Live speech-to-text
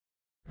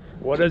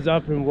What is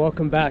up and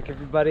welcome back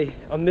everybody.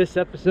 On this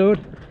episode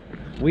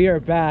we are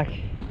back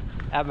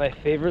at my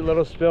favorite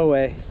little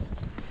spillway.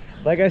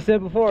 Like I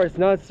said before, it's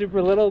not super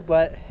little,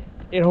 but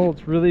it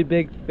holds really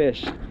big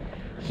fish.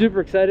 Super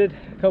excited.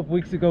 A couple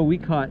weeks ago we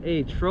caught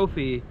a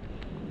trophy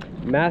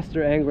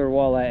master angler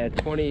walleye at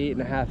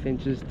 28.5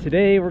 inches.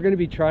 Today we're going to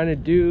be trying to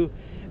do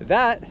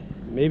that,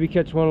 maybe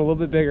catch one a little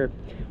bit bigger.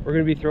 We're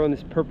going to be throwing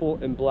this purple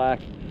and black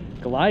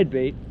glide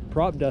bait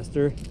prop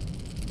duster.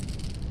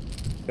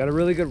 Got a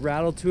really good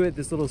rattle to it.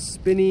 This little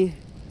spinny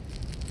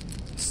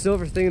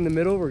silver thing in the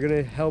middle, we're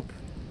gonna help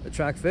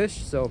attract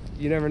fish, so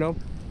you never know.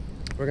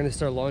 We're gonna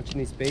start launching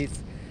these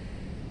baits.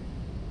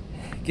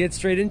 Get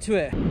straight into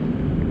it.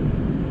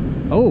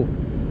 Oh,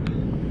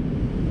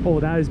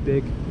 that is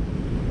big.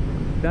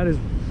 That is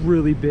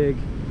really big.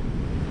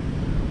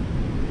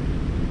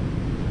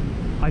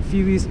 I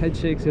feel these head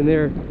shakes in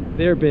there.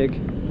 They're big.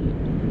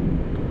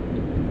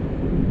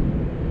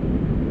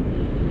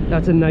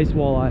 That's a nice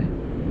walleye.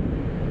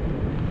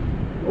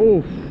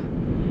 Oh,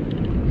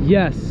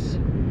 yes.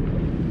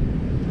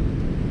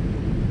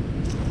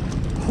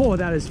 Oh,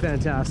 that is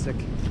fantastic.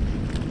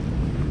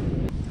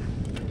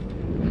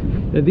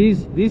 Now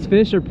these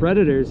fish are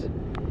predators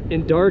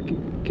in dark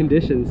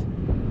conditions.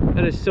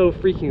 That is so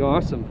freaking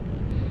awesome.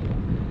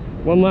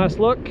 One last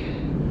look.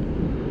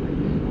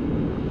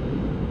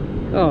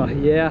 Oh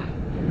yeah,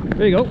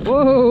 there you go.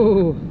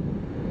 Whoa,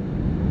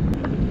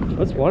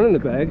 that's one in the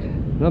bag.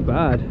 Not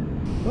bad.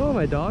 Oh,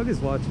 my dog is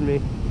watching me.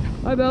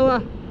 Hi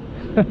Bella.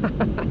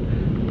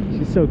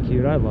 She's so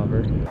cute. I love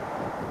her.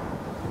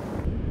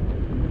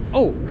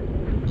 Oh,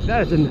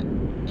 that is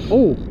an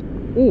oh,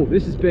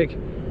 this is big.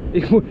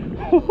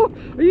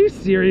 Are you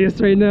serious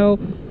right now?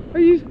 Are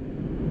you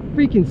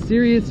freaking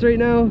serious right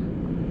now?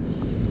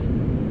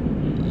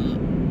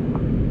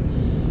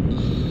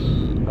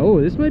 Oh,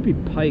 this might be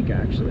pike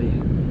actually.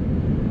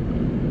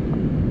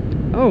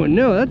 Oh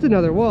no, that's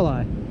another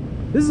walleye.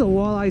 This is a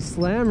walleye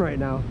slam right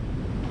now.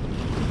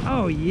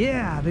 Oh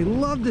yeah, they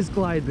love this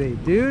glide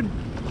bait, dude.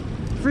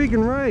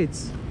 Freaking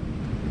rights.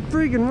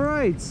 Freaking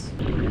rights.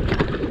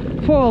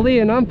 Holy,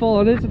 and I'm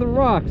falling into the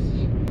rocks.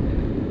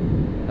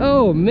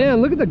 Oh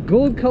man, look at the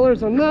gold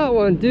colors on that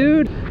one,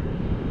 dude.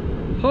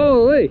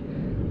 Holy.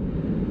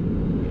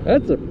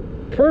 That's a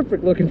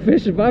perfect looking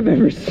fish if I've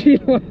ever seen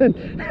one.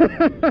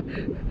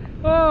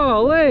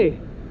 Holy.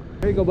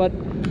 There you go, bud.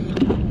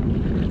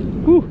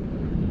 Whew.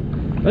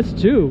 That's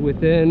two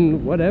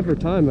within whatever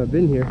time I've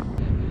been here.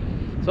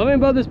 Something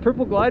about this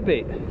purple glide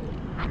bait.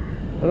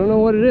 I don't know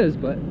what it is,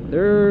 but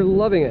they're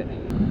loving it.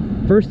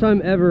 First time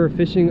ever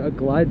fishing a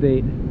glide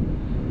bait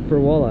for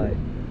walleye.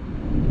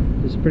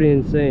 It's pretty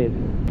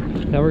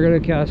insane. Now we're gonna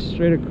cast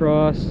straight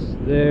across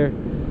there.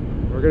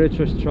 We're gonna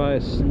just try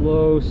a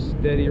slow,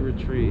 steady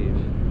retrieve.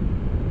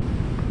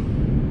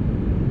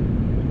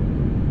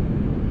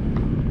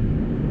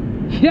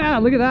 Yeah,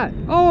 look at that.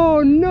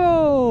 Oh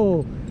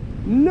no!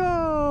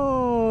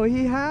 No!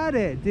 He had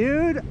it,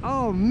 dude.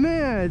 Oh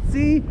man,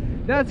 see?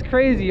 That's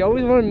crazy. You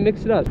always want to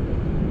mix it up.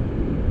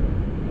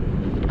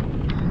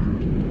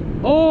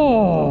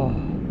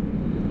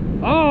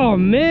 Oh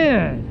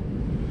man,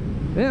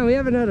 we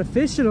haven't had a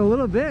fish in a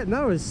little bit, and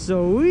that was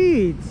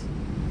sweet.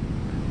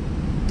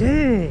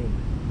 Dang,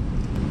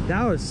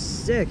 that was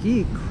sick.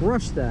 He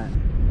crushed that.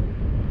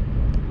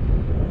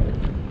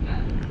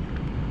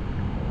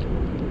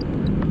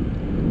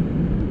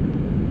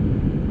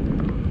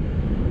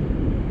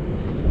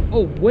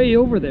 Oh, way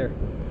over there.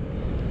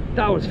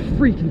 That was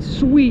freaking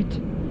sweet.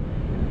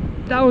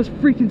 That was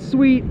freaking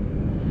sweet.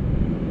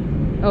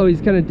 Oh,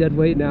 he's kind of dead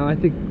weight now. I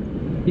think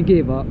he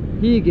gave up.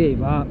 He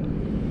gave up.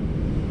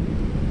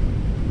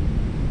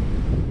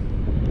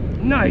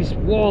 Nice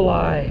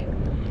walleye.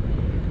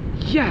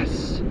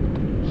 Yes.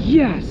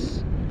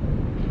 Yes.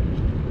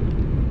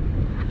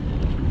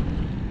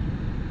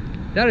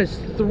 That is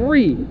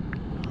three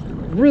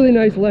really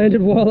nice landed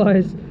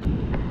walleyes.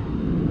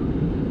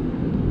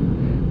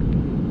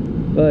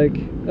 Like,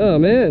 oh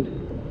man.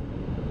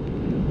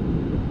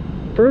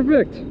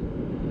 Perfect.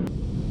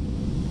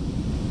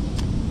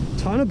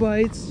 Ton of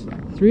bites,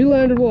 3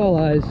 landed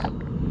walleyes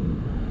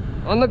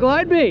on the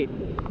glide bait.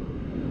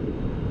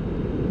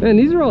 Man,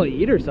 these are all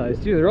eater size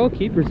too. They're all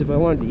keepers if I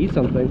wanted to eat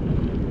something.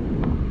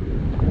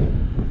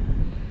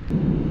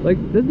 Like,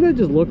 doesn't that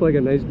just look like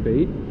a nice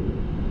bait?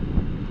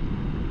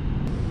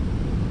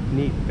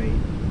 Neat bait.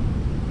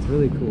 It's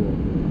really cool.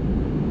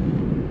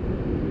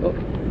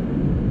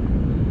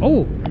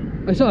 Oh,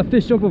 I saw a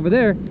fish jump over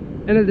there.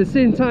 And at the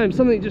same time,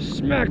 something just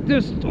smacked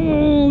this.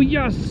 Oh,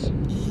 yes.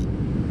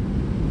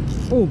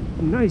 Oh,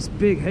 nice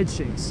big head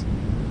shakes.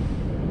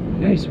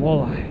 Nice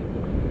walleye.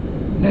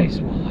 Nice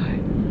walleye.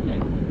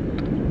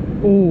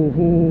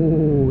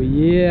 Oh,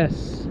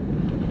 yes.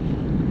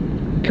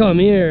 Come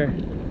here.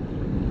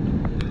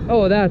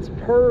 Oh, that's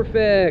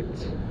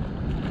perfect.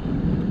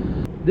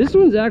 This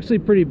one's actually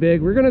pretty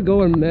big. We're gonna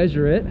go and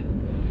measure it.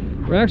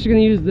 We're actually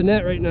gonna use the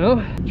net right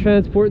now.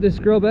 Transport this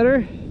girl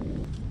better.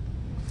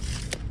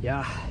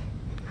 Yeah.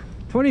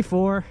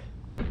 24.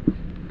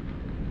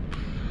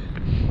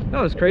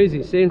 That was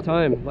crazy. Same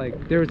time,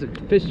 like there was a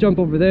fish jump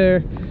over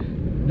there,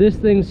 this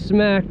thing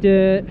smacked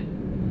it.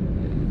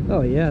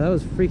 Oh yeah, that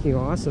was freaking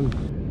awesome.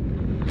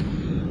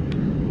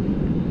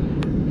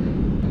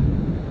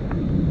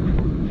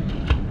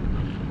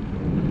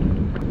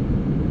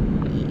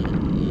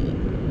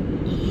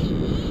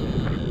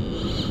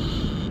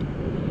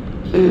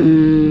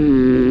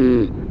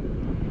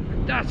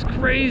 That's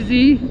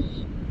crazy.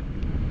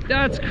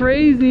 That's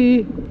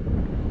crazy.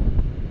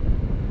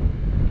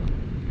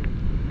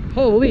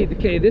 Holy,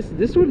 okay,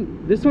 this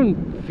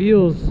one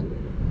feels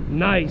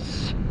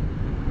nice.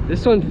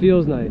 This one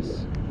feels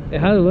nice. It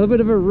had a little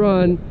bit of a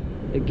run.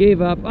 It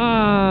gave up.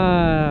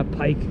 Ah,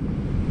 pike.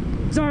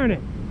 Darn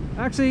it.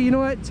 Actually, you know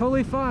what?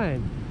 Totally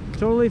fine.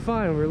 Totally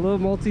fine. We're a little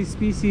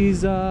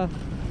multi-species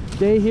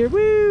day here.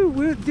 Woo!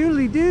 Woo!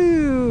 Doodly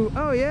doo!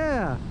 Oh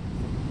yeah.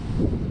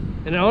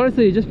 And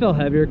honestly, it just felt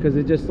heavier because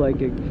it just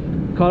like it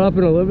caught up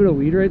in a little bit of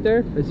weed right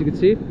there, as you can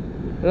see.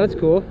 And that's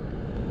cool.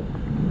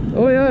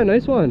 Oh yeah,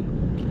 nice one.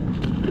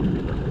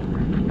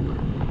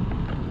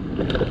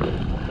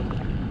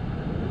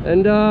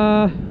 And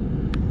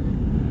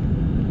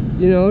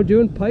you know,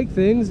 doing pike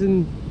things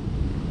and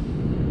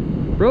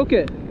broke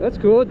it. That's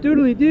cool.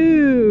 Doodly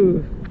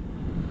doo.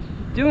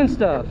 Doing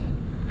stuff.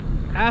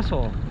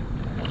 Asshole.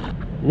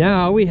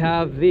 Now we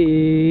have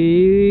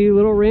the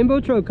little rainbow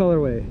trout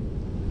colorway.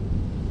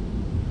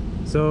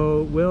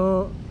 So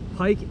will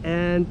pike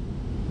and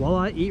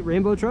walleye eat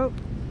rainbow trout?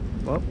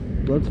 Well,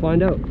 let's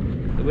find out.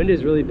 The wind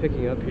is really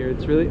picking up here.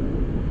 It's really,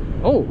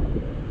 oh,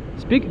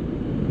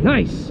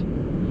 nice.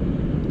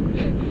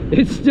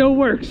 It still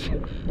works.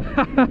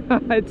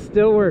 It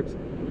still works.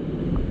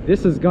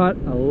 This has got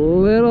a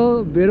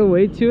little bit of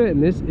weight to it,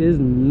 and this is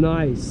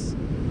nice.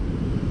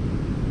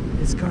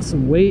 It's got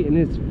some weight and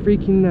it's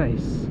freaking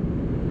nice.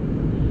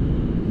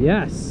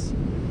 Yes.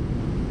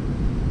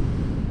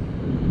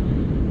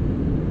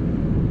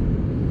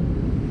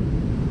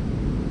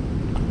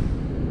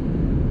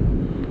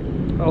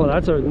 Oh,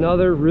 that's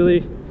another really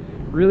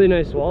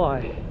nice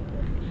walleye.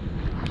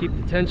 Keep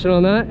the tension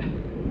on that.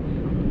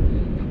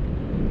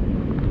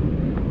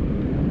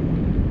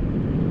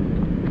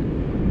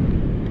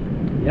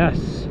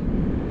 Yes.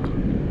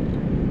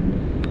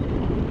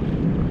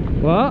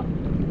 Well,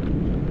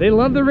 they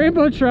love the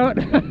rainbow trout.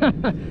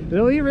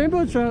 They'll eat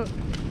rainbow trout.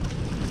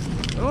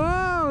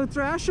 Oh,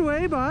 thrash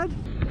away, bud.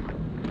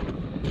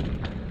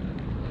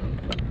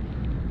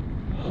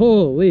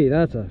 Holy,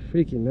 that's a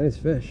freaking nice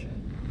fish.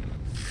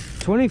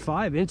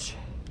 25-inch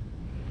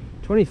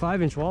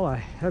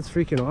walleye. That's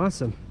freaking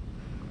awesome.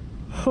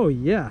 Oh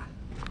yeah.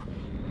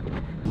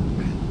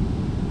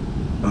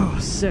 Oh,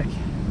 sick.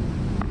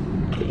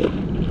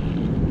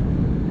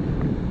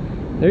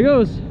 There he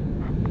goes.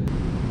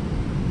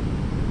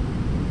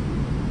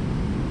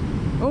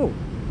 Oh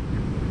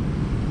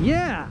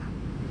yeah,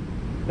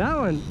 that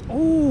one.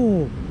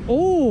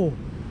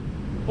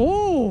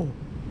 Oh,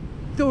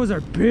 those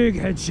are big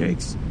head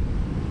shakes.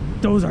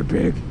 Those are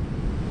big.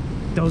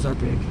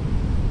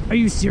 Are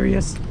you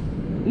serious?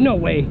 No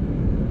way.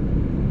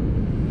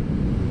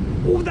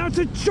 Oh, that's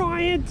a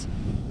giant.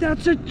 The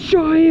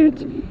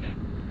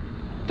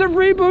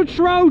rainbow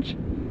trout.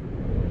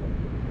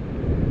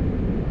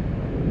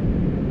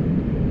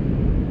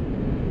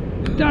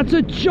 That's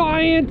a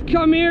giant.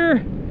 Come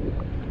here.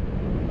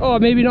 Oh,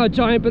 maybe not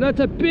giant, but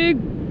that's a big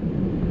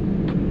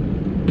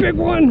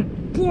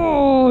one.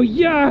 Oh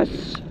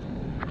yes,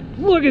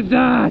 look at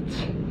that.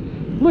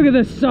 Look at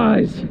this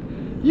size.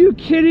 You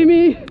kidding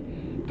me?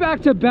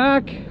 Back to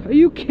back. Are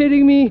you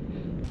kidding me?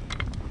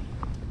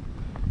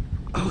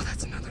 Oh,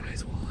 that's another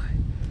nice walleye.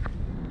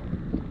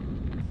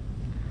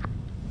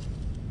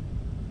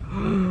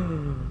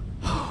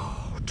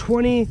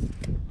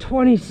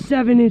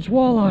 27-inch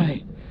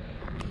walleye.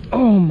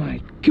 Oh my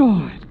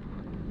god.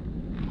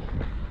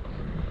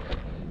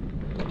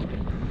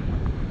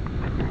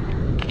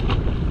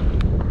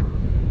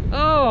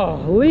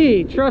 Oh,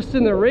 Lee, trust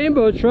in the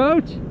rainbow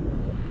trout.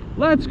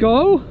 Let's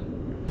go.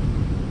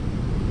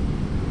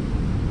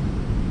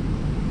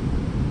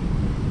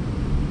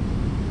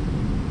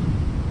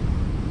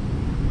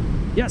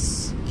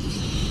 Yes.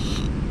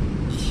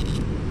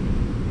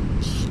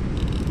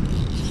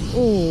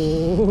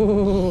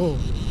 Oh.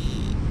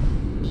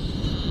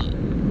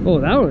 Oh,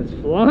 that one's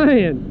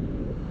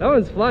flying. That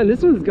one's flying.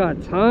 This one's got a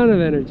ton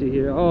of energy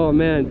here. Oh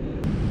man.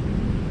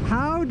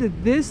 How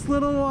did this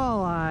little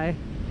walleye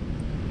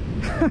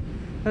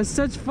have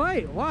such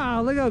fight?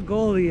 Wow, look how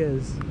gold he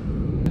is.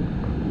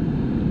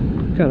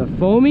 Kind of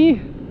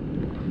foamy.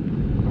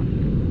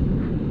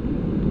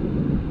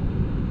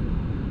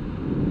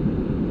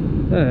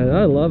 Man,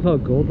 I love how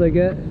gold they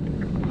get.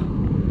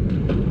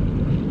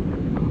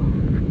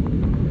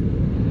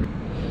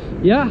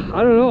 Yeah,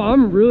 I don't know.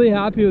 I'm really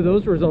happy with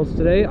those results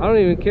today. I don't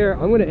even care.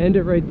 I'm going to end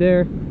it right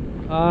there.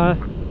 We're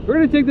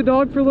going to take the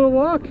dog for a little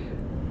walk.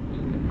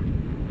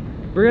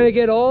 We're going to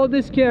get all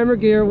this camera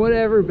gear,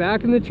 whatever,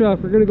 back in the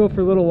truck. We're going to go for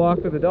a little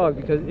walk with the dog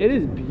because it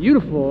is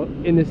beautiful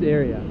in this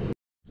area.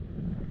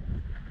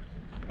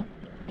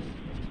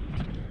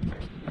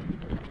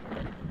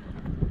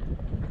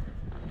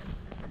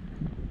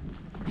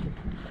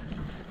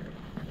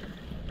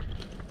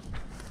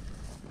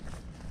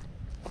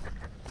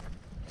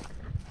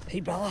 Hey,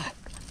 Bella.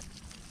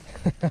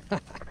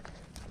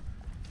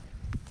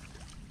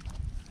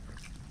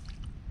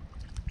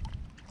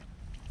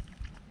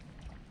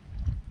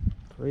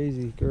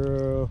 Crazy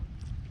girl.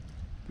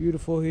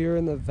 Beautiful here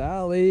in the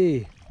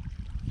valley.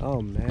 Oh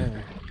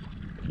man.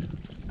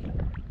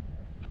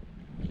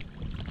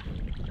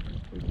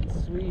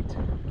 Sweet.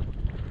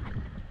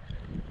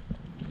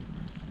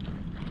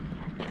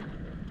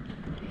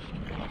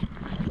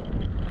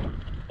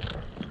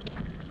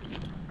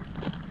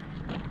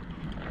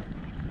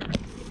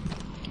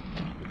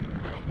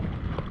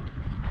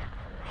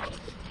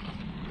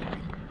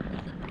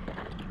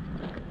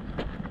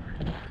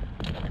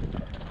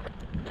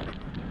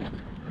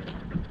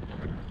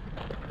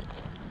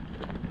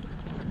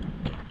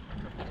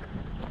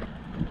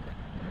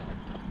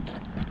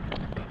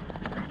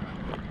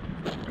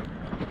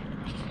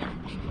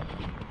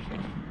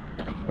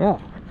 Wow,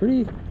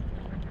 pretty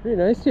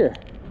nice here.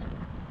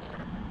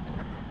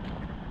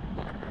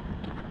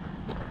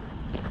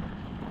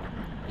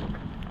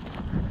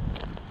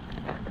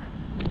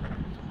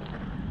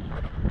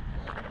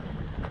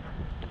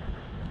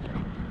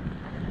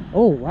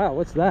 Oh wow,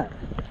 what's that?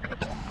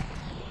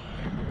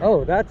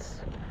 Oh,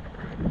 that's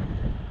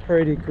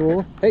pretty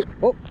cool. Hey,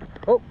 oh.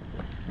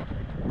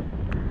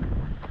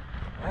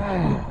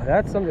 Wow,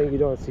 that's something you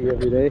don't see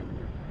every day.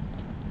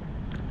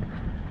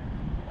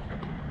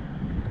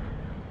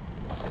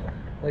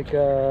 Like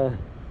a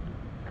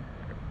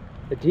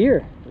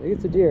deer. I think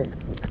it's a deer.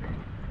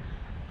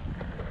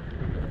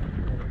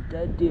 A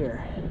dead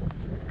deer.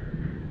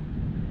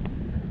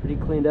 Pretty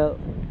cleaned out.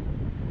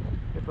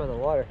 Right by the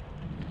water.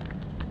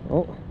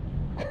 Oh.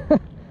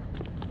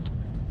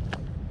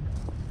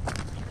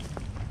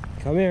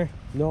 Come here.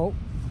 No.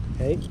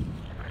 Hey.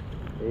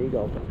 There you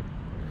go.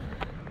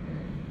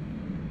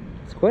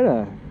 It's quite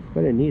a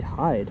neat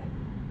hide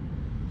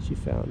she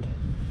found.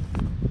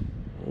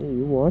 Hey,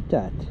 you want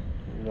that?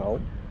 No.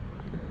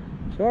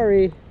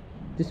 Sorry.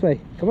 This way.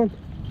 Come on.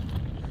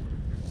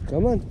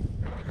 Come on.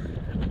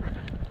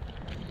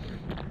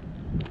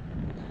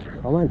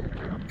 Come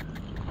on.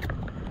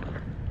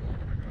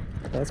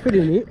 That's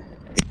pretty neat.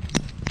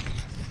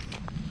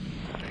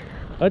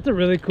 That's a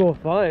really cool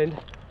find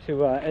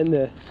to end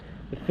the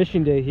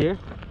fishing day here.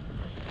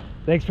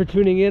 Thanks for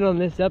tuning in on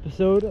this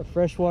episode of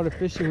Freshwater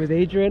Fishing with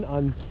Adrian.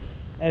 On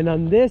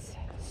this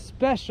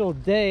special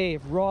day,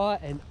 raw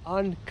and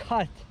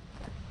uncut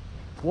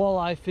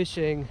walleye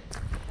fishing,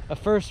 a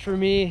first for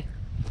me.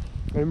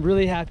 I'm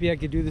really happy I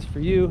could do this for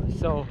you.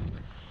 So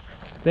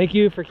thank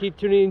you for keep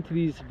tuning into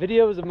these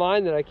videos of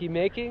mine that I keep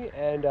making,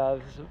 and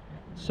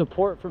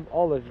support from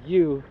all of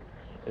you,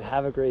 and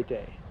have a great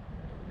day.